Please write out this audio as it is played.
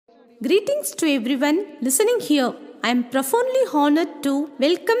Greetings to everyone listening here. I am profoundly honored to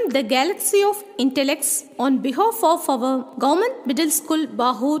welcome the galaxy of intellects on behalf of our Government Middle School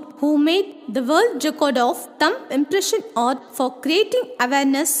Bahur, who made the world record of thumb impression art for creating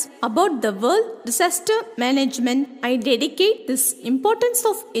awareness about the world disaster management. I dedicate this importance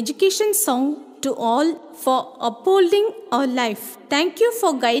of education song to all for upholding our life. Thank you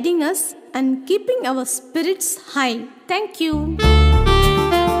for guiding us and keeping our spirits high. Thank you.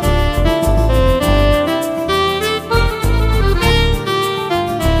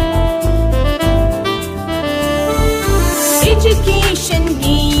 Education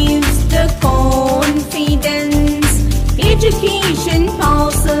gives the confidence. Education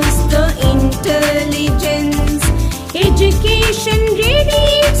passes the intelligence. Education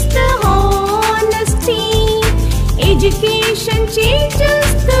radiates the honesty. Education changes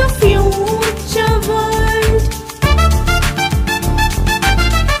the future world.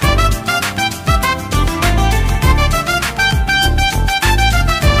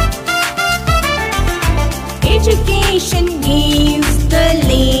 Education gives the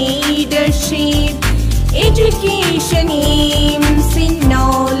leadership. Education aims in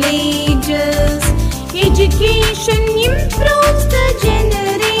knowledges. Education improves the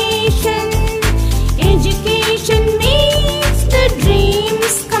generation. Education makes the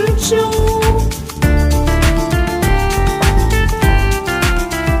dreams come true.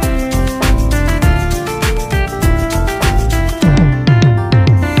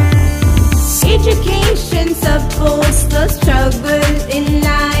 Education supports the struggle in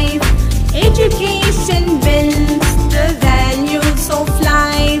life. Education builds the values of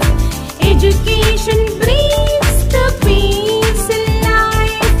life. Education brings the peace in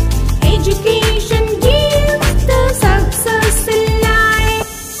life. Education gives the success in life.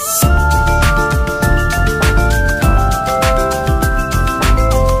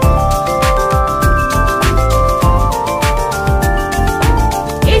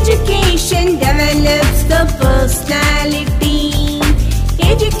 Education develops the personality.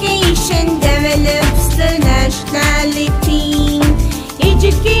 Education develops the nationality.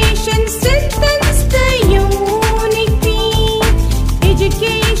 Education strengthens the unity.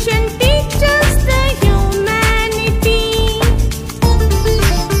 Education teaches the humanity.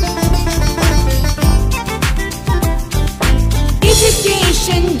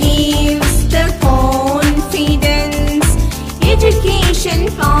 Education gives the confidence. Education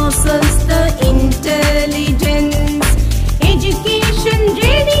passes the intelligence. Education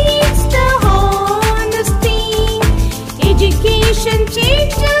radiates the honesty. Education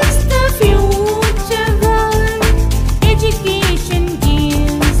changes